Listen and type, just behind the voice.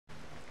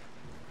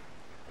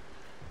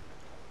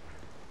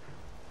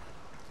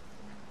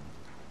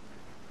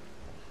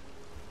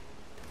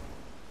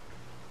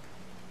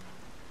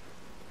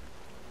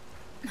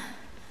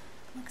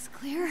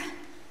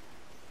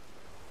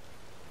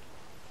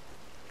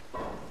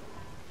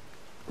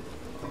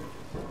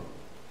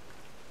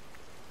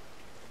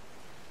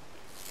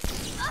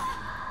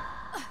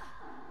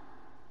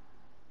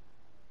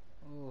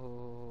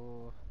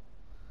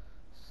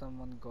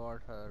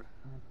got her.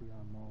 Can't be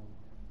our mole.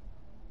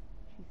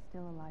 She's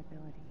still a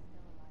liability.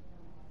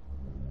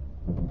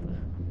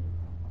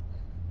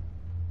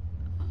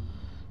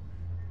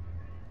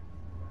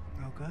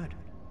 Oh, good.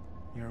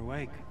 You're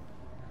awake.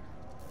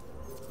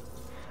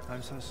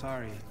 I'm so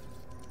sorry.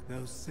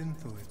 Those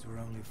synthoids were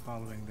only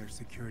following their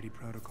security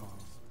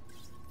protocols.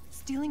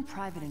 Stealing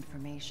private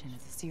information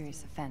is a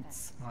serious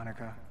offense.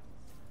 Monica,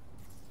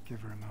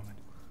 give her a moment.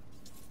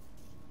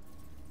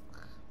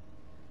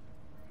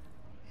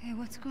 Hey,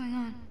 what's going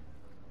on?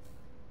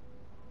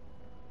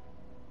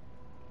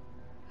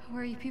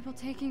 Where are you people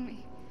taking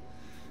me?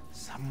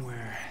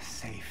 Somewhere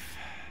safe.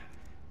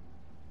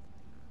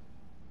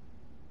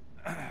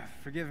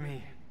 Forgive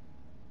me.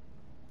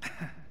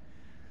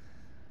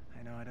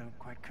 I know I don't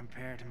quite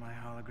compare to my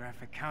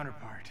holographic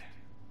counterpart,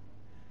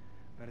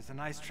 but it's a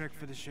nice trick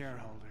for the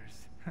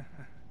shareholders.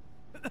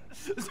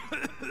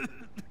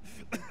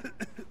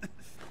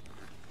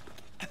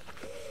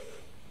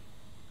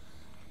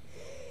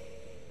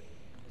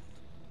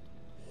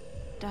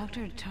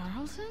 Dr.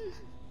 Tarleton?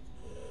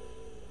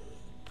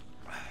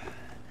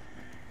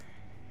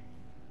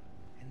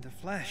 In the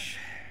flesh.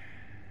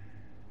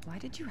 Why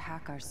did you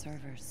hack our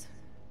servers?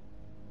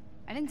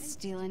 I didn't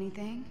steal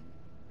anything.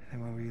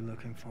 And what were you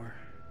looking for?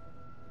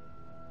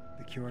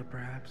 The cure,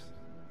 perhaps?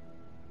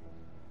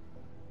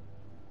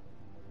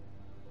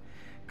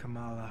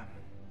 Kamala,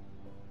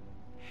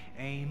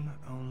 AIM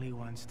only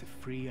wants to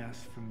free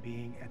us from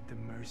being at the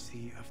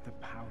mercy of the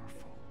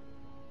powerful.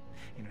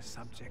 You know,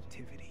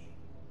 subjectivity.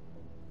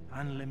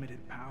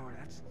 Unlimited power,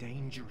 that's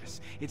dangerous.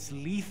 It's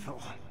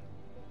lethal.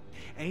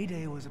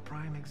 A-Day was a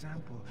prime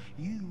example.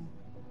 You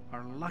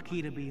are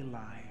lucky to be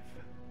alive.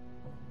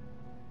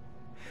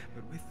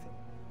 But with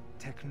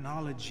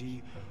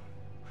technology,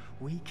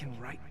 we can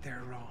right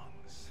their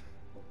wrongs.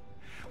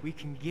 We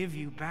can give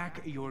you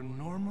back your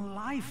normal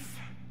life.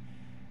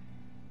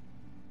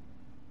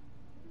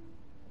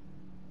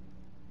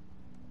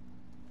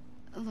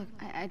 Look,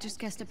 I just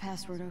guessed a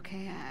password,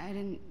 okay? I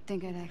didn't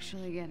think I'd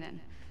actually get in.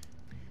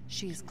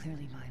 She is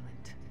clearly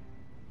violent.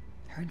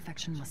 Her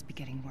infection must be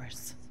getting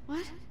worse.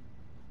 What?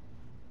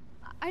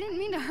 I didn't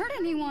mean to hurt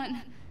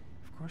anyone.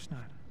 Of course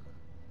not.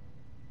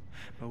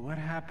 But what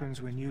happens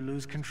when you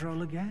lose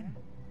control again?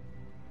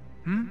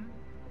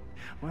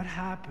 What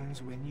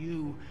happens when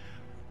you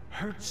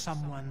hurt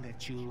someone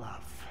that you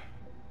love?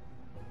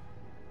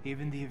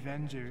 Even the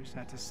Avengers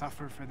had to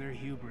suffer for their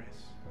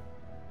hubris.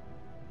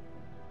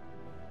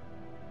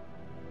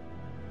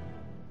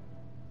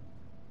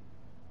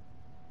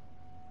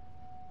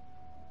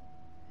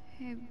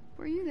 Hey,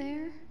 were you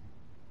there?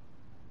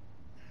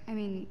 I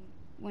mean,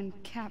 when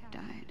Cap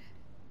died.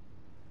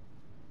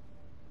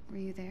 Were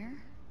you there?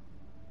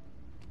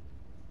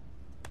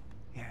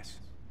 Yes.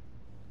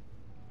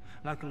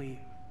 Luckily,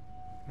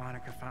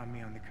 Monica found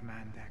me on the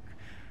command deck.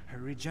 Her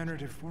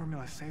regenerative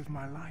formula saved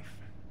my life.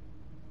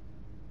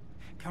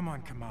 Come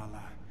on,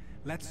 Kamala.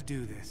 Let's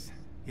do this.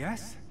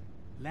 Yes?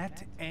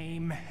 Let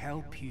AIM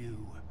help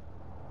you.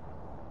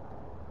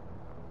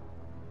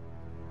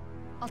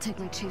 I'll take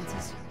my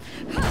chances.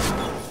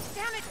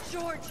 Damn it,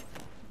 George!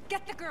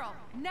 Get the girl,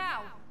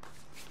 now!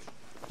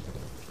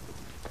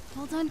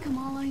 Hold on,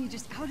 Kamala. You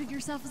just outed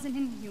yourself as an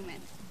inhuman.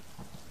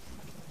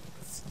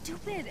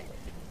 Stupid!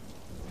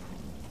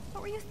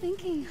 What were you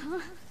thinking,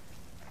 huh?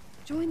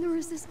 Join the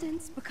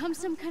Resistance? Become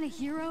some kind of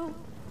hero?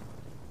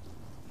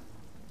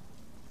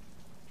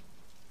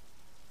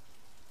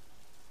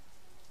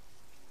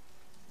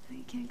 No,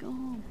 you can't go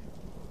home.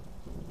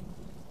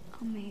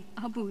 I'll make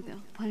Abu,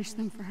 they'll punish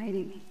them for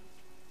hiding me.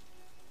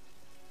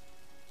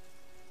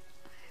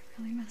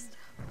 I really messed up.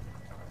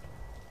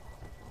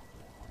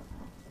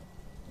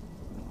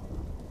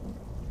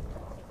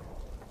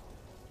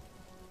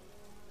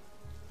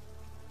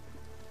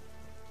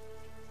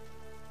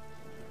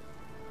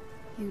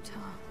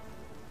 Utah.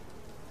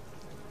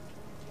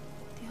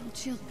 The old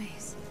shield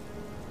base.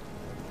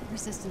 The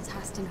Resistance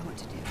has to know what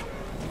to do.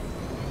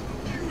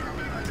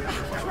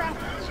 Crap!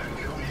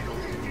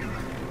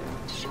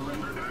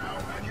 Surrender now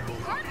and you will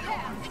Hard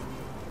pass!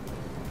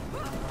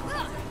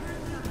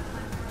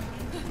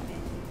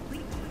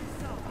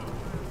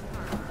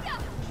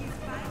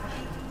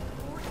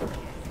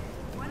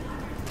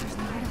 There's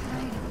nowhere to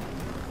hide.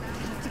 I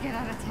have to get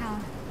out of town.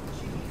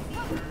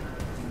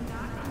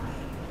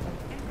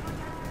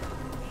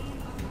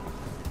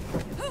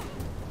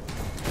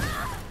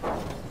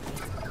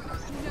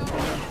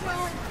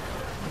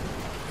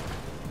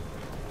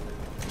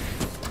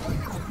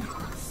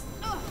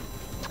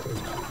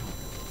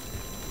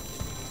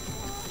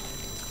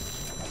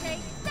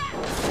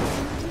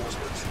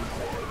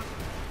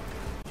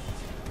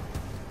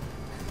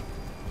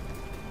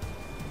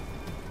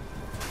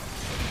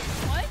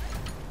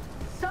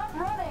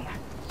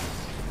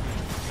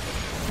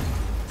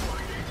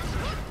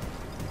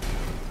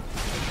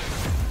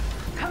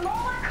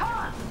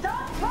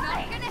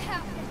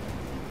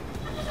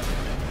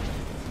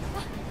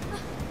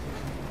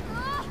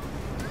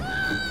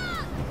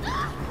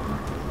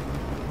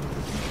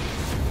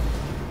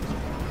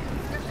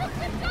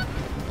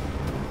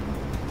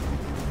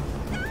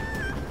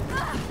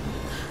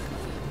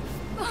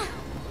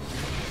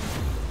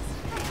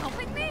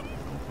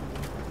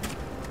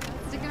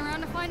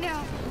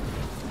 now.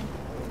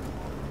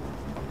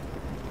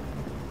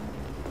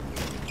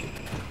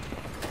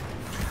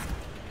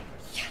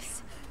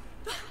 Yes.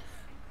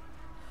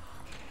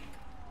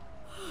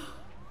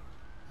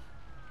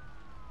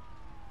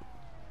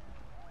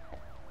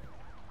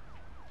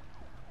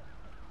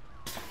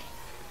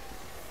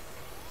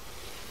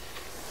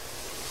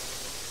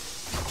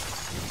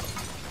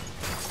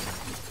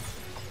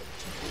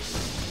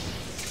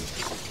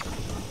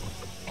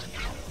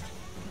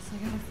 I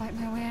gotta fight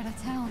my way out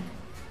of town.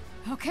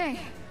 Okay,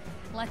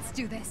 let's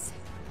do this.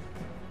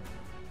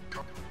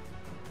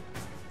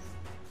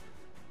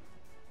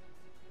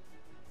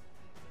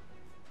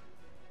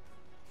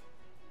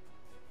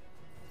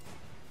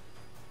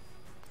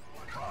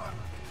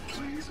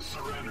 Please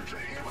surrender to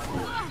him,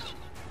 please.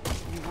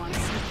 You want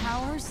some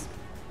powers?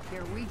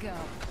 Here we go.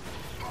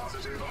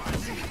 Positive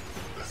ID.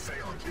 The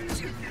assailant is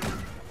immune.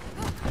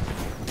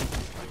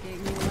 What gave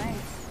me away?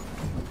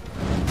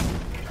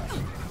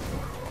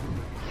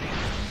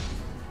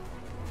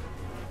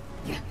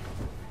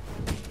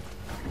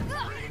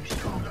 Range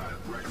combat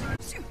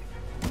recommended.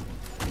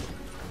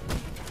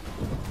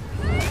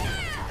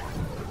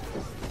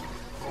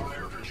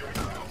 Fire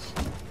projectiles.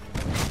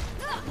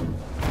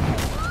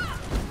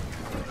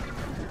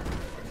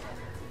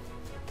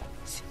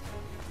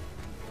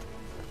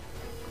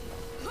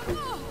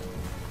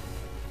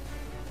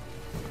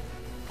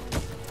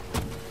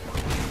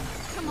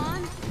 Come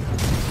on. Is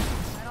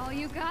that all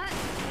you got?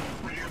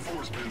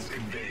 Reinforcements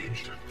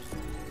engaged.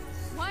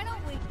 Why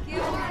don't we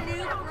give our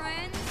new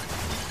friends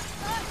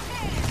a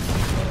hand?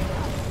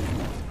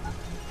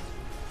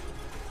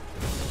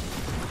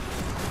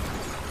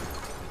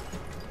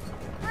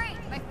 Great,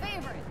 my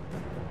favorite.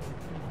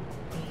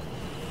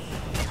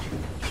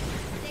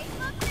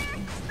 Safe up there?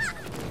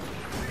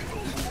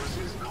 Lethal force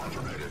is not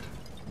permitted.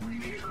 We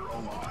need her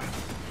alive.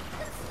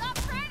 Stop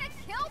trying to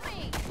kill me!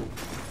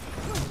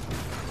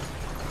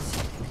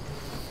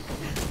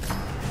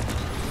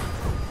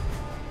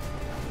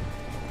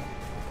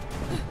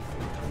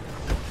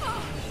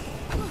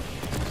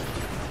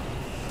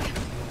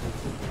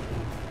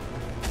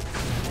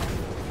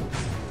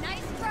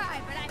 Nice try,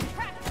 but I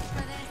practiced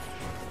for this.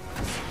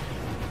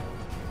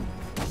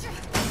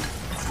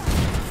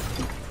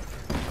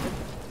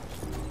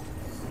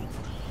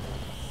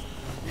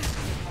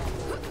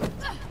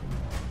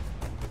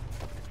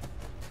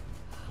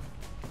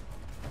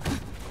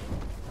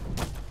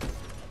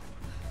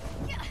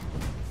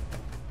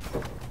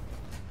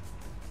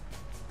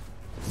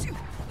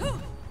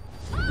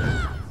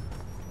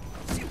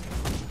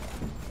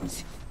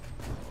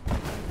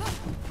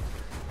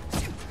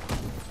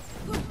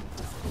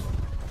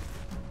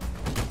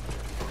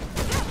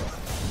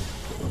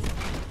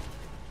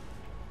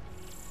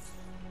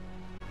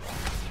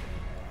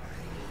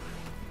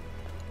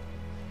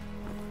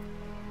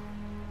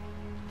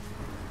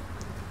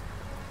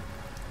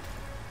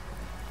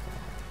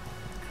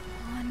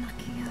 Come on,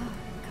 Nakia.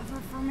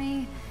 Cover for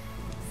me.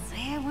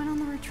 Say I went on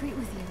the retreat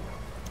with you.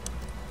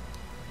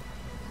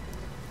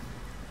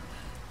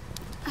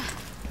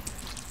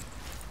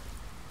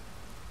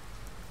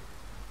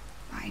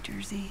 Bye,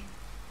 Jersey.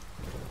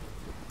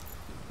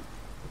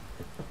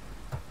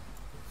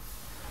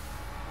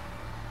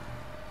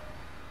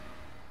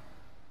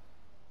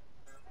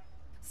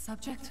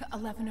 Subject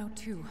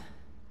 1102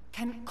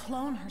 can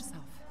clone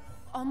herself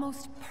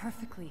almost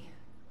perfectly,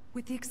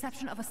 with the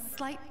exception of a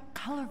slight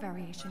color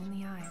variation in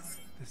the eyes.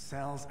 The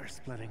cells are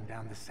splitting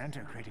down the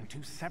center, creating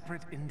two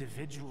separate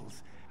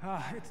individuals.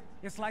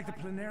 It's like the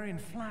planarian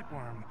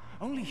flatworm,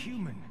 only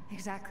human.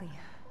 Exactly.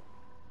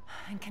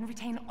 And can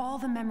retain all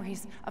the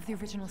memories of the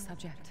original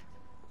subject.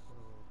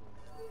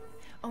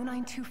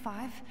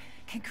 0925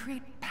 can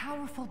create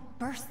powerful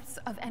bursts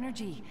of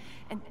energy,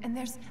 and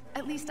there's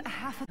at least a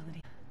half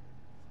ability.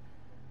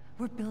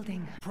 We're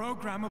building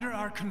Program under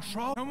our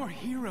control. No more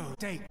heroes.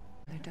 Take.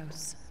 another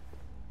dose.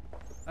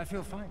 I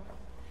feel fine.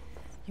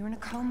 You were in a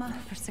coma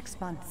for 6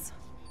 months.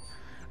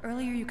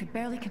 Earlier, you could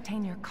barely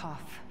contain your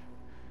cough.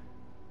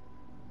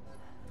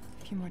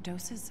 A few more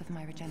doses of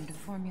my regenerative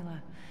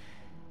formula,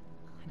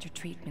 and your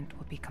treatment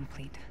will be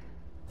complete.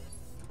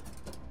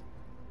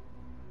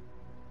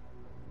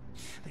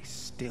 They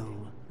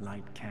still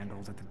light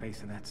candles at the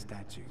base of that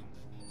statue.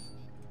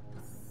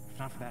 If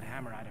not for that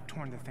hammer, I'd have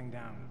torn the thing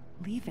down.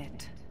 Leave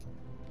it.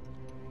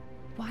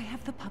 Why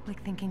have the public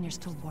thinking you're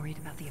still worried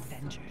about the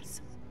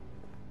Avengers?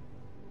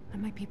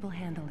 Let my people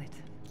handle it.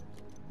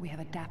 We have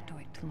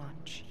Adaptoid to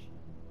launch.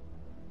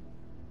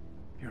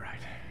 You're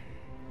right.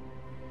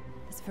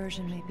 This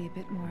version may be a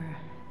bit more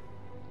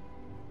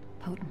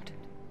potent.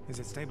 Is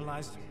it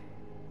stabilized?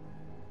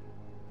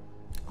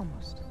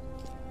 Almost.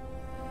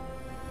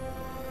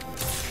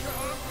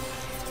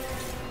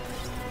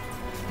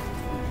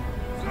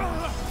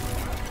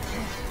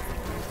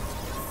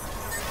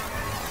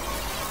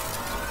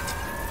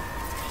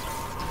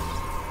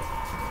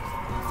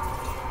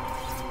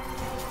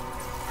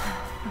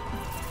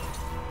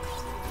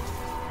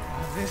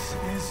 This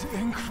is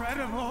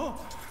incredible!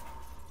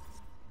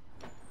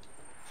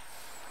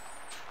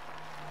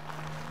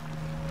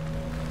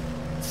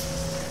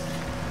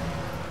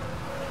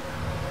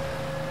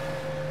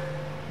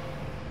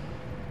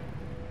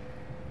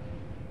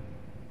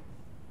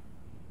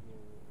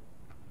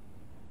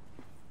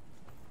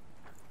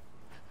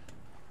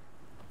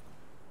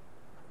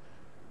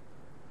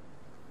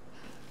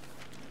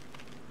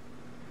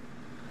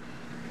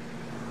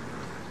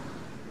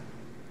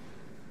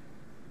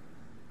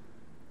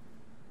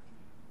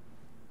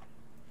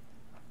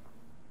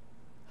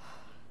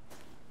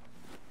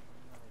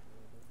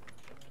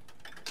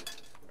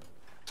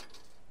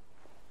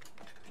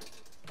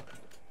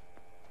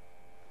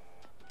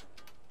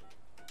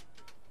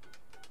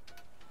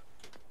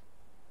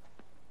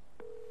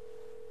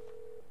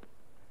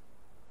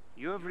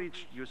 have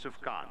reached Yusuf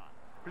Khan.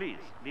 Please,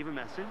 leave a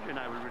message and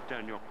I will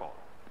return your call.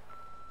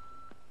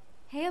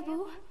 Hey,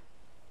 Abu.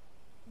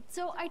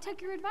 So I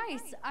took your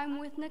advice. I'm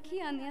with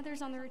Nakia and the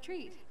others on the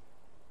retreat.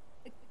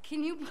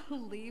 Can you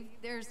believe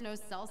there's no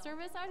cell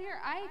service out here?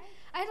 I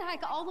had to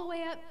hike all the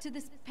way up to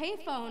this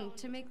payphone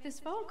to make this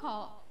phone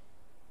call.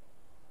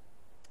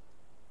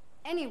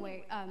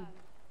 Anyway,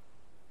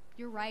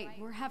 you're right.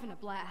 We're having a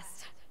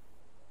blast.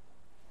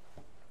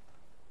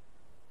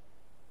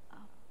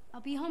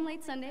 I'll be home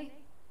late Sunday.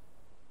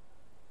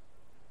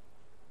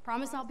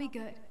 Promise I'll be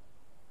good.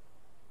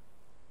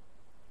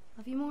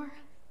 Love you more.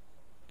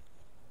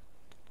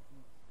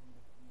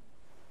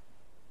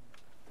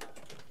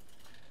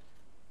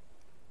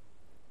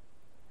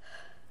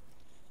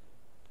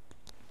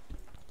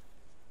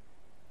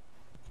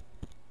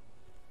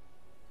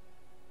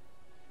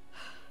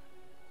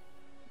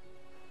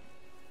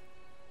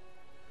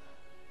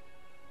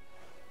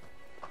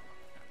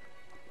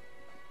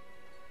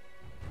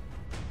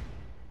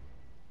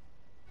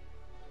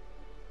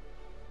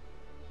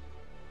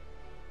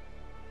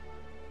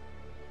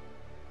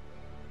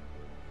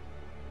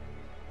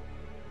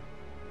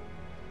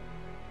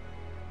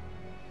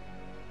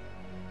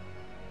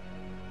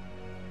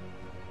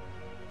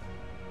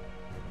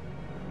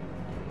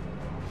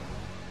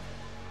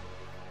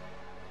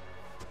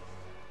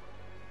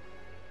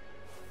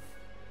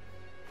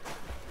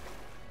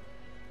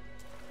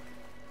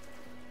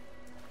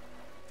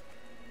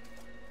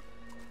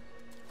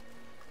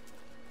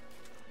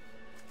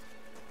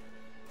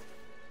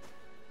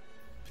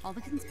 All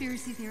the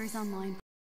conspiracy theories online